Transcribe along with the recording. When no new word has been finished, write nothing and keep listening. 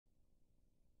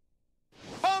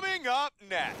Up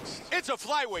next, it's a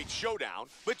flyweight showdown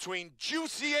between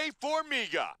Jussier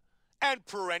Formiga and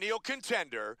perennial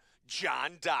contender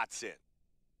John Dodson.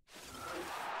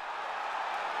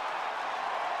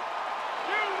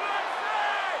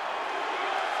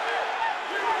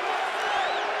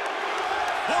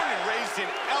 Born and raised in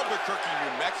Albuquerque,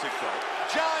 New Mexico,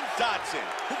 John Dodson,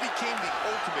 who became the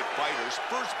Ultimate Fighter's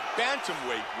first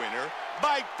bantamweight winner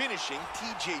by finishing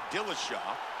T.J.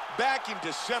 Dillashaw back in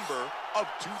December of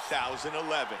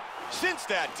 2011. Since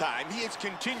that time, he has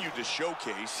continued to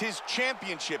showcase his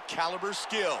championship caliber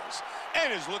skills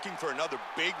and is looking for another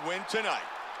big win tonight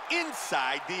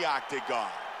inside the octagon.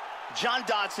 John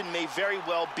Dodson may very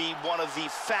well be one of the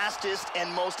fastest and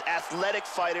most athletic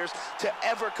fighters to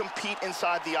ever compete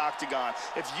inside the octagon.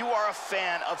 If you are a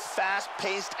fan of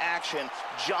fast-paced action,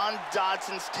 John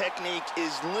Dodson's technique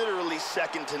is literally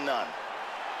second to none.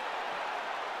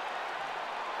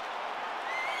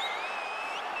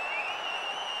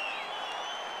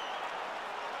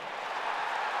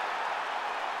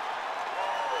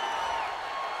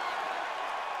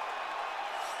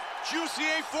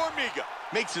 Jussier Formiga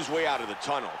makes his way out of the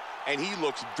tunnel, and he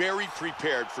looks very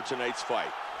prepared for tonight's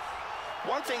fight.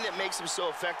 One thing that makes him so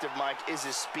effective, Mike, is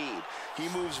his speed. He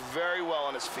moves very well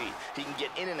on his feet. He can get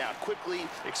in and out quickly,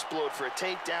 explode for a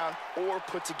takedown, or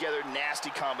put together nasty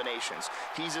combinations.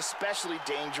 He's especially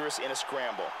dangerous in a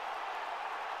scramble.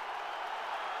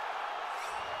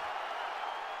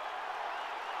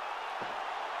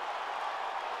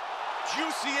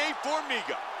 Jussier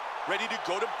Formiga ready to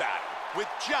go to battle with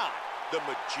John the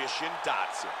Magician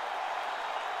Dodson.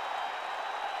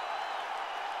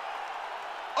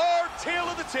 Our tale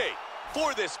of the tape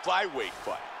for this flyweight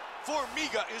fight.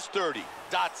 Formiga is 30,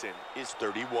 Dodson is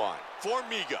 31.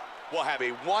 Formiga will have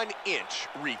a 1-inch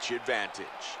reach advantage.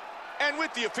 And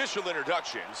with the official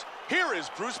introductions, here is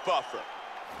Bruce Buffer.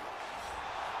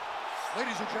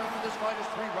 Ladies and gentlemen, this fight is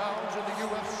 3 rounds in the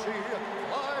UFC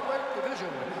flyweight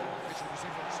division.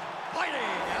 Fighting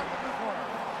at the blue corner.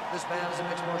 This man is a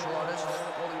mixed martial artist,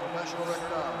 holding a professional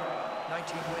record of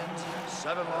 19 wins,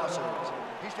 7 losses.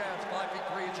 He stands 5 feet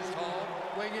 3 inches tall,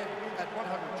 weighing in at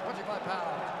 125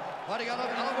 pounds. Fighting out of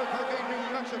Albuquerque, New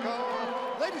Mexico.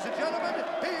 Ladies and gentlemen,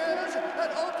 he is an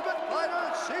Ultimate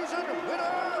Fighter season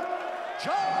winner,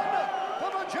 John the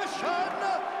Magician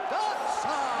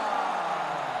Dodson.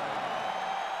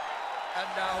 And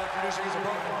now introducing his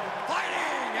opponent,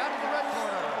 fighting out of the red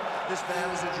corner. This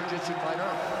man is a jiu-jitsu fighter,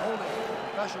 holding a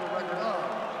professional record of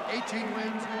 18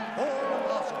 wins, 4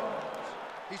 losses.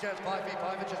 He stands 5 feet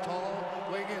 5 inches tall,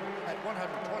 weighing in at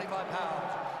 125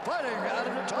 pounds. Fighting out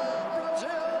of Natal,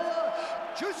 Brazil,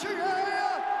 Jussier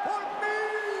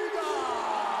Formiga.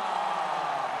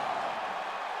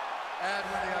 And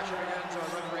when the action begins, our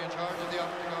referee in charge of the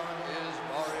octagon is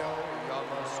Mario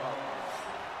Yamasaki.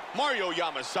 Mario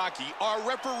Yamasaki, our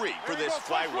referee for this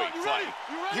flyweight fight,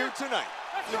 here tonight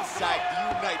inside the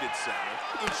United Center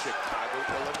in Chicago,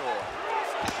 Illinois.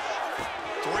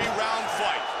 3-round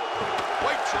fight.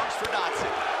 White trunks for Dodson,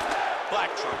 black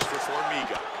trunks for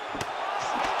Formiga.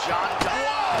 John Dodson.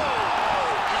 Whoa!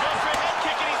 He goes for a head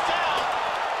kick and he's down.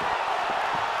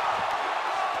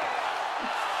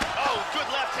 Oh, good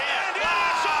left hand. And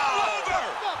it's all over!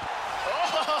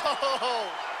 Oh!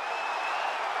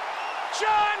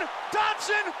 John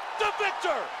Dodson, the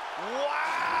victor!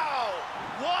 Wow!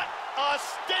 What a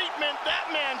statement that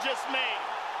man just made!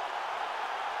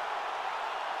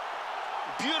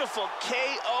 Beautiful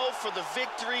KO for the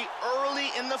victory early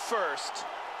in the first.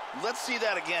 Let's see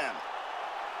that again.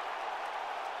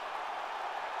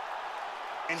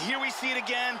 And here we see it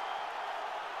again.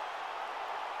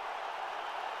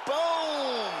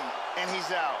 Boom! And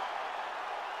he's out.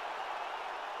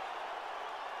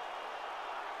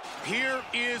 Here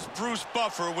is Bruce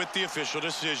Buffer with the official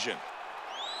decision.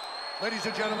 Ladies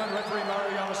and gentlemen, referee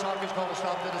Mario Yamasaki is called to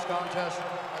stop this contest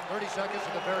at 30 seconds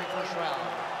of the very first round.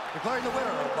 Declaring the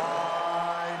winner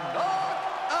by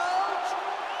knockout,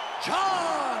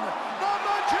 John the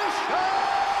Magician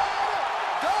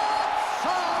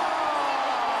Dodson.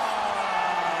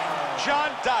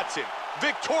 John Dodson,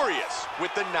 victorious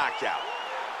with the knockout.